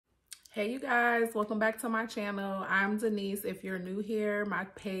Hey you guys, welcome back to my channel. I'm Denise. If you're new here, my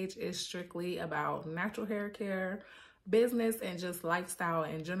page is strictly about natural hair care, business, and just lifestyle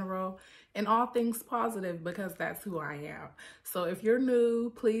in general, and all things positive because that's who I am. So if you're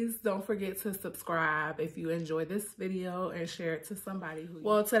new, please don't forget to subscribe if you enjoy this video and share it to somebody who...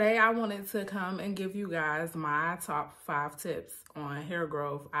 Well, today I wanted to come and give you guys my top 5 tips on hair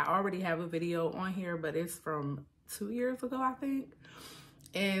growth. I already have a video on here, but it's from 2 years ago, I think.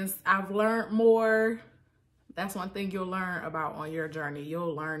 And I've learned more. That's one thing you'll learn about on your journey.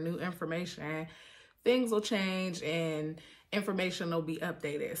 You'll learn new information. Things will change and information will be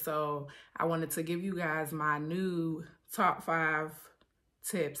updated. So I wanted to give you guys my new top 5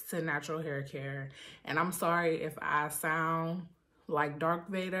 tips to natural hair care. And I'm sorry if I sound like Darth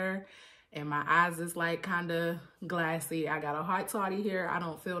Vader and my eyes is like kind of glassy. I got a hot toddy here. I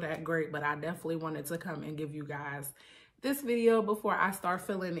don't feel that great, but I definitely wanted to come and give you guys this video before I start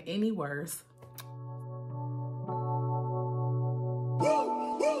feeling any worse.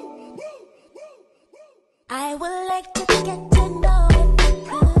 I would like to get to know if you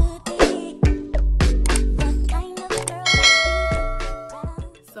could be the kind of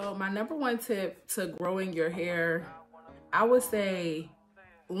girl. So my number 1 tip to growing your hair, I would say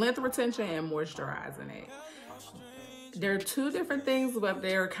length retention and moisturizing it. They're 2 different things, but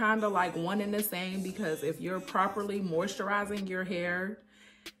they're kind of like one and the same, because if you're properly moisturizing your hair,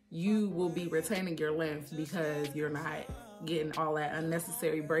 you will be retaining your length because you're not getting all that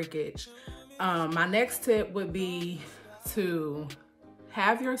unnecessary breakage. My next tip would be to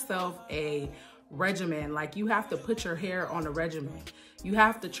have yourself a regimen. Like, you have to put your hair on a regimen. You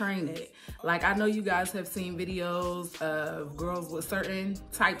have to train it. Like, I know you guys have seen videos of girls with certain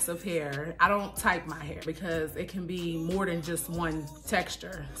types of hair. I don't type my hair because it can be more than just one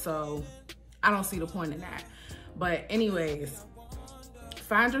texture. So I don't see the point in that. But anyways,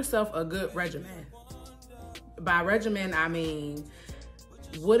 find yourself a good regimen. By regimen, I mean,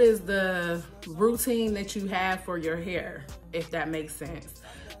 what is the routine that you have for your hair, if that makes sense?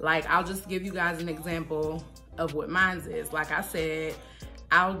 Like, I'll just give you guys an example of what mine is. Like I said,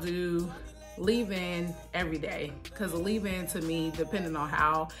 I'll do leave-in every day, because a leave-in to me, depending on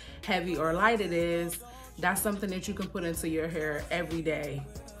how heavy or light it is, that's something that you can put into your hair every day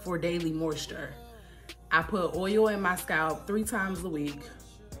for daily moisture. I put oil in my scalp 3 times a week.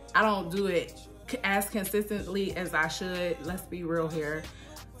 I don't do it as consistently as I should. Let's be real here.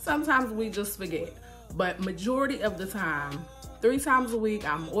 Sometimes we just forget, but majority of the time, 3 times a week,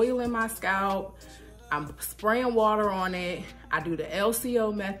 I'm oiling my scalp. I'm spraying water on it. I do the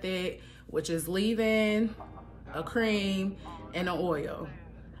LCO method, which is leave-in, a cream, and an oil.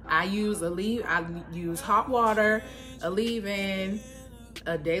 I use hot water, a leave-in,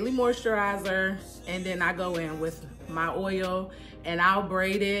 a daily moisturizer, and then I go in with my oil and I'll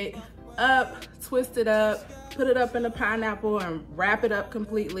braid it up, twist it up, put it up in a pineapple and wrap it up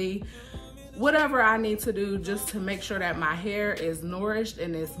completely. Whatever I need to do just to make sure that my hair is nourished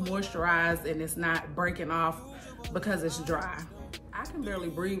and it's moisturized and it's not breaking off because it's dry. I can barely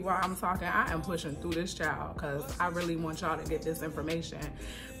breathe while I'm talking. I am pushing through this, child, because I really want y'all to get this information,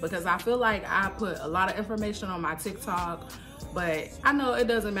 because I feel like I put a lot of information on my TikTok, but I know it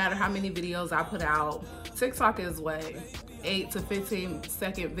doesn't matter how many videos I put out. TikTok is what, 8 to 15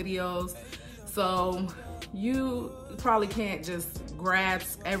 second videos. So you probably can't just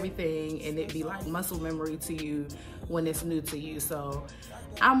grasp everything and it be like muscle memory to you when it's new to you. So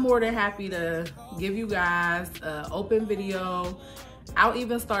I'm more than happy to give you guys an open video. I'll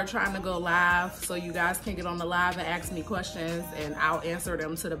even start trying to go live so you guys can get on the live and ask me questions, and I'll answer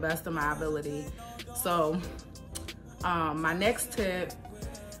them to the best of my ability. So my next tip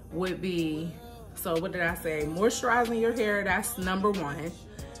would be, so what did I say? Moisturizing your hair, that's number 1.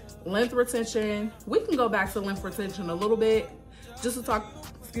 Length retention, we can go back to length retention a little bit, just to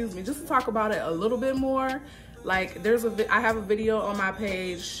talk about it a little bit more. Like, I have a video on my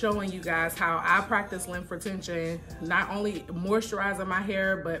page showing you guys how I practice length retention, not only moisturizing my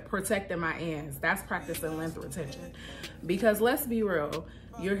hair, but protecting my ends. That's practicing length retention. Because let's be real,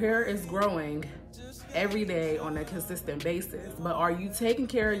 your hair is growing every day on a consistent basis, but are you taking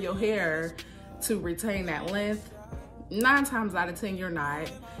care of your hair to retain that length? 9 times out of 10, you're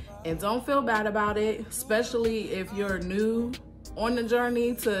not. And don't feel bad about it, especially if you're new on the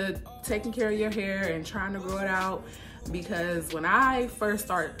journey to taking care of your hair and trying to grow it out. Because when I first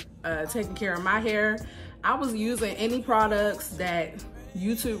started taking care of my hair, I was using any products that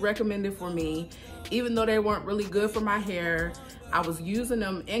YouTube recommended for me, even though they weren't really good for my hair. I was using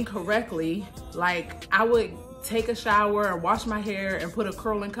them incorrectly. Like, I would take a shower or wash my hair and put a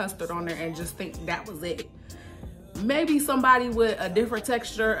curling custard on there and just think that was it. Maybe somebody with a different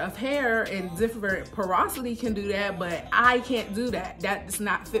texture of hair and different porosity can do that, but I can't do that. That's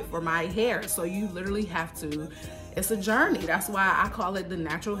not fit for my hair. So you literally have to, it's a journey. That's why I call it the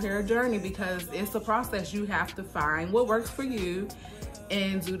natural hair journey, because it's a process. You have to find what works for you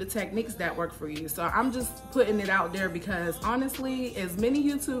and do the techniques that work for you. So I'm just putting it out there because honestly, as many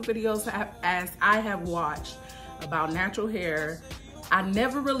YouTube videos as I have watched about natural hair, I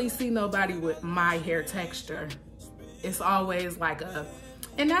never really see nobody with my hair texture. It's always like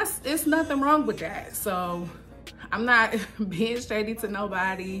it's nothing wrong with that. So I'm not being shady to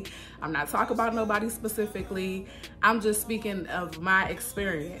nobody. I'm not talking about nobody specifically. I'm just speaking of my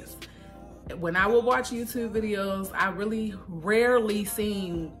experience. When I would watch YouTube videos, I really rarely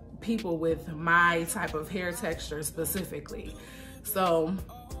seen people with my type of hair texture specifically. So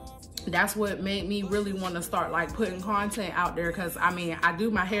that's what made me really want to start like putting content out there, because I mean, I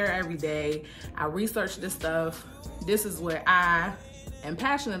do my hair every day. I research this stuff. This is what I am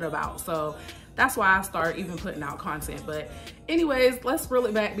passionate about. So that's why I start even putting out content. But anyways, let's reel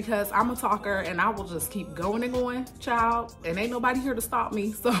it back because I'm a talker and I will just keep going and going, child. And ain't nobody here to stop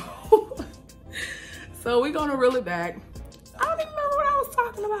me. So, so we're gonna reel it back. I don't even remember what I was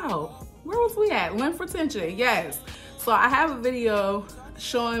talking about. Where was we at? Length retention, yes. So I have a video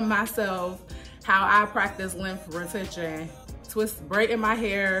showing myself how I practice length retention, braiding my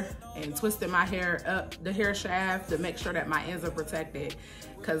hair and twisting my hair up the hair shaft to make sure that my ends are protected,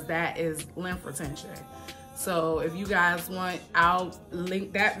 because that is length retention. So if you guys want, I'll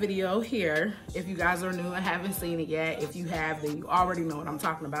link that video here. If you guys are new and haven't seen it yet, if you have, then you already know what I'm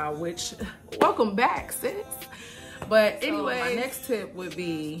talking about, which welcome back, sis. But anyway, my next tip would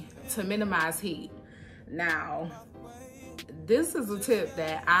be to minimize heat. Now, this is a tip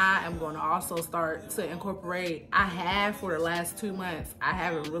that I am going to also start to incorporate. I have for the last 2 months. I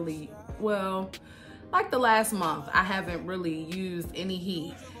haven't really, well, like the last month, I haven't really used any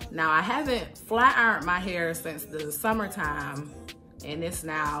heat. Now, I haven't flat ironed my hair since the summertime, and it's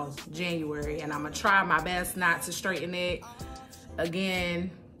now January, and I'm gonna try my best not to straighten it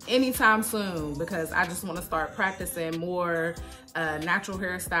again anytime soon, because I just want to start practicing more natural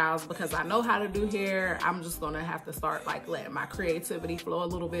hairstyles, because I know how to do hair. I'm just gonna have to start like letting my creativity flow a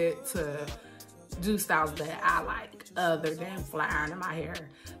little bit to do styles that I like other than flat ironing my hair.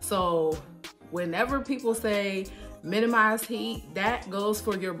 So whenever people say minimize heat, that goes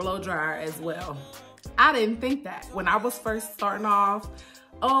for your blow dryer as well. I didn't think that when I was first starting off.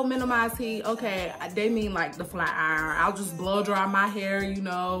 Oh, minimize heat, okay, they mean like the flat iron. I'll just blow dry my hair, you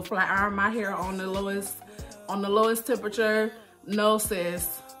know, flat iron my hair on the lowest temperature. No,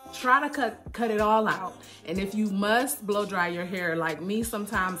 sis, try to cut it all out. And if you must blow dry your hair, like me,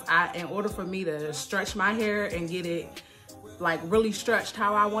 sometimes in order for me to stretch my hair and get it like really stretched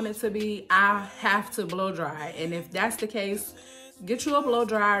how I want it to be, I have to blow dry. And if that's the case, get you a blow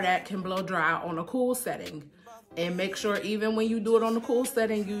dryer that can blow dry on a cool setting. And make sure even when you do it on the cool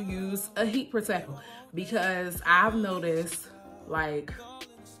setting, you use a heat protector, because I've noticed like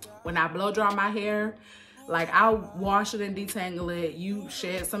when I blow dry my hair, like I'll wash it and detangle it, you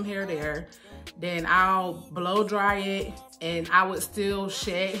shed some hair there, then I'll blow dry it and I would still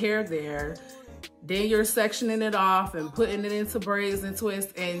shed hair there. Then you're sectioning it off and putting it into braids and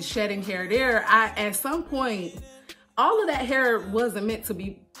twists and shedding hair there. At some point, all of that hair wasn't meant to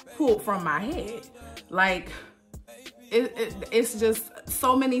be pulled from my head. Like, it's just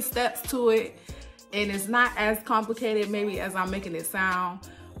so many steps to it, and it's not as complicated maybe as I'm making it sound,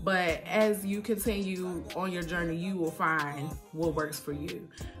 but as you continue on your journey, you will find what works for you.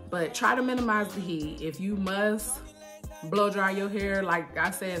 But try to minimize the heat. If you must blow dry your hair, like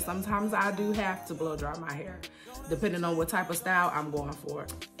I said, sometimes I do have to blow dry my hair depending on what type of style I'm going for.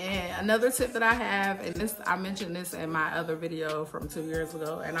 And another tip that I have, and this, I mentioned this in my other video from 2 years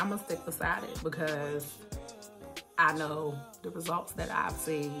ago, and I'm gonna stick beside it because I know the results that I've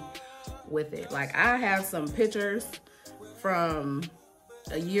seen with it. Like, I have some pictures from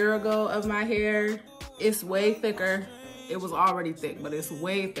a year ago of my hair. It's way thicker. It was already thick, but it's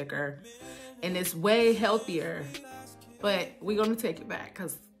way thicker and it's way healthier. But we're gonna take it back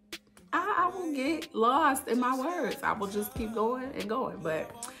because I will get lost in my words. I will just keep going and going. But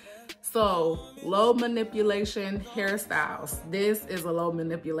so, low manipulation hairstyles. This is a low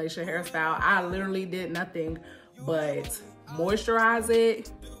manipulation hairstyle. I literally did nothing but moisturize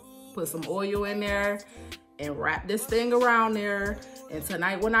it, put some oil in there, and wrap this thing around there. And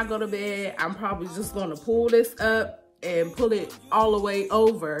tonight when I go to bed, I'm probably just gonna pull this up and pull it all the way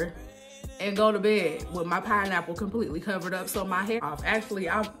over and go to bed with my pineapple completely covered up so my hair off. Actually,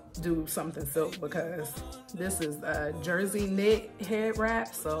 I'll do something silk because this is a jersey knit head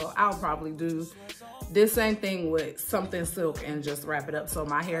wrap, so I'll probably do This same thing with something silk and just wrap it up so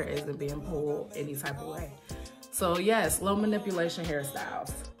my hair isn't being pulled any type of way. So yes, low manipulation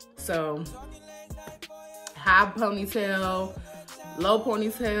hairstyles. So high ponytail, low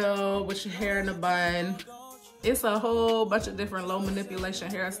ponytail with your hair in a bun. It's a whole bunch of different low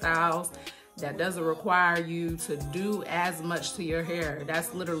manipulation hairstyles that doesn't require you to do as much to your hair.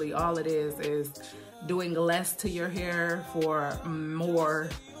 That's literally all it is doing less to your hair for more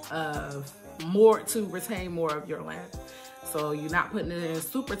to retain more of your length. So you're not putting it in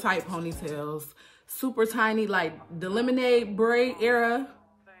super tight ponytails, super tiny, like the lemonade braid era.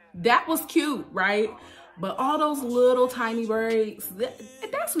 That was cute, right? But all those little tiny braids,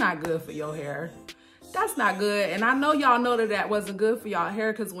 that's not good for your hair. That's not good. And I know y'all know that wasn't good for y'all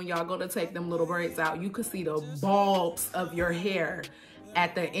hair, because when y'all go to take them little braids out, you could see the bulbs of your hair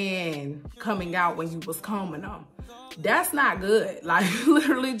at the end coming out when you was combing them. That's not good. Like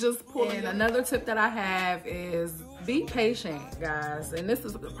literally just pulling. And another tip that I have is be patient, guys. And this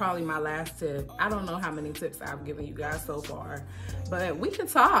is probably my last tip. I don't know how many tips I've given you guys so far, but we can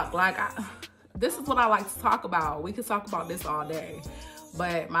talk. Like this is what I like to talk about. We could talk about this all day.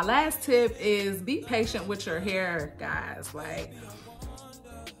 But my last tip is be patient with your hair, guys. Like,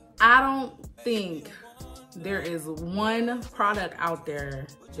 I don't think there is one product out there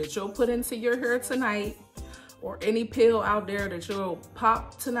that you'll put into your hair tonight, or any pill out there that you'll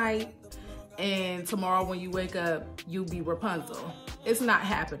pop tonight, and tomorrow when you wake up, you'll be Rapunzel. It's not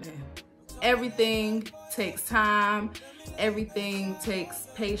happening. Everything takes time. Everything takes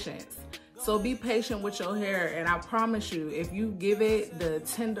patience. So be patient with your hair, and I promise you, if you give it the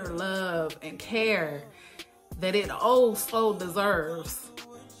tender love and care that it so deserves,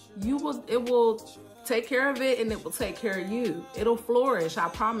 it will take care of it, and it will take care of you. It'll flourish. I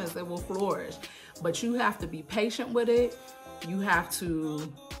promise it will flourish. But you have to be patient with it. You have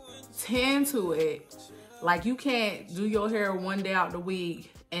to tend to it. Like, you can't do your hair one day out the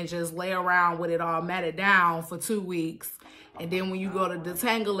week and just lay around with it all matted down for 2 weeks. And then when you go to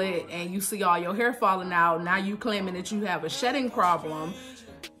detangle it and you see all your hair falling out, now you claiming that you have a shedding problem,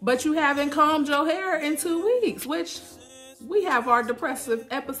 but you haven't combed your hair in 2 weeks, which we have our depressive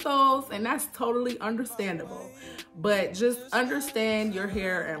episodes, and that's totally understandable. But just understand your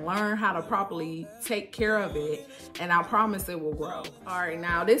hair and learn how to properly take care of it, and I promise it will grow. All right,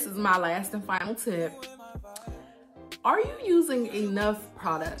 now this is my last and final tip. Are you using enough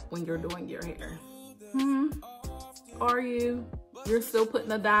product when you're doing your hair? Are you? You're still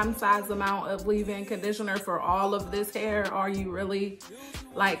putting a dime size amount of leave-in conditioner for all of this hair? Are you really?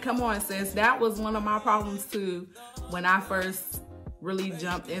 Like, come on, sis. That was one of my problems too when I first really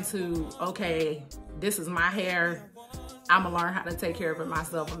jumped into, okay, this is my hair. I'm gonna learn how to take care of it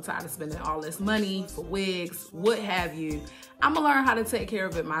myself. I'm tired of spending all this money for wigs, what have you. I'm gonna learn how to take care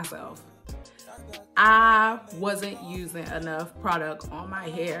of it myself. I wasn't using enough product on my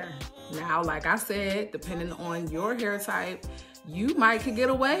hair. Now, like I said, depending on your hair type, you might could get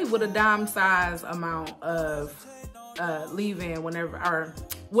away with a dime size amount of leave-in whenever, or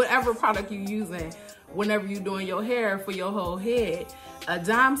whatever product you're using whenever you're doing your hair for your whole head. A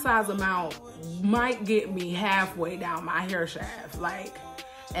dime size amount might get me halfway down my hair shaft, like,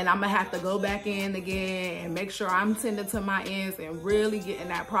 and I'm gonna have to go back in again and make sure I'm tending to my ends and really getting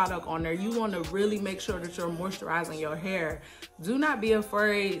that product on there. You wanna really make sure that you're moisturizing your hair. Do not be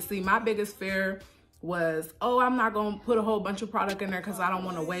afraid. See, my biggest fear was, oh, I'm not gonna put a whole bunch of product in there because I don't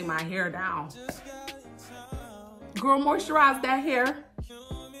wanna weigh my hair down. Girl, moisturize that hair.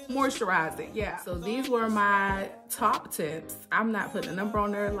 Moisturize it, yeah. So these were my top tips. I'm not putting a number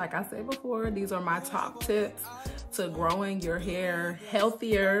on there, like I said before. These are my top tips to growing your hair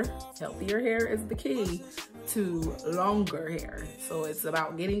healthier. Healthier hair is the key to longer hair. So it's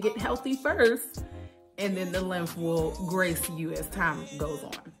about getting it healthy first, and then the length will grace you as time goes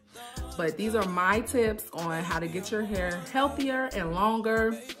on. But these are my tips on how to get your hair healthier and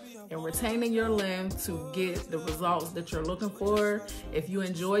longer and retaining your length to get the results that you're looking for. If you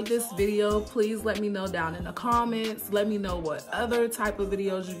enjoyed this video, please let me know down in the comments. Let me know what other type of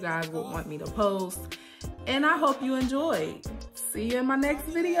videos you guys would want me to post. And I hope you enjoyed. See you in my next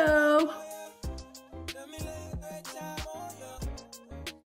video.